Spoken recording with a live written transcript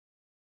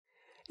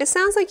It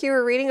sounds like you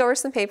were reading over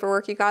some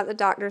paperwork you got at the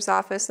doctor's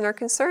office and are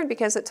concerned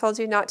because it told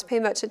you not to pay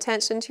much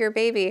attention to your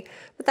baby.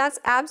 But that's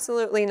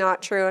absolutely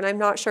not true, and I'm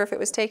not sure if it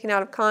was taken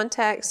out of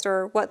context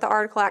or what the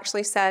article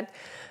actually said.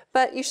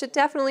 But you should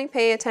definitely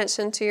pay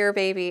attention to your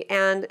baby.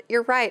 And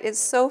you're right, it's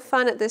so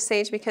fun at this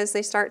age because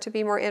they start to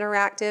be more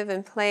interactive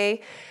and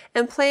play.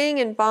 And playing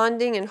and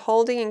bonding and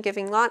holding and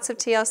giving lots of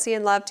TLC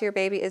and love to your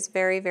baby is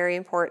very, very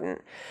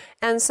important.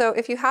 And so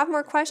if you have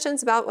more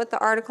questions about what the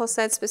article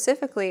said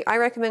specifically, I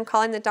recommend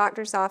calling the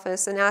doctor's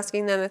office and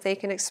asking them if they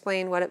can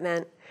explain what it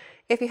meant.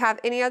 If you have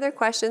any other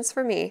questions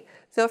for me,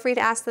 feel free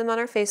to ask them on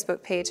our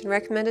Facebook page and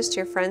recommend us to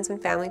your friends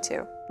and family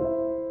too.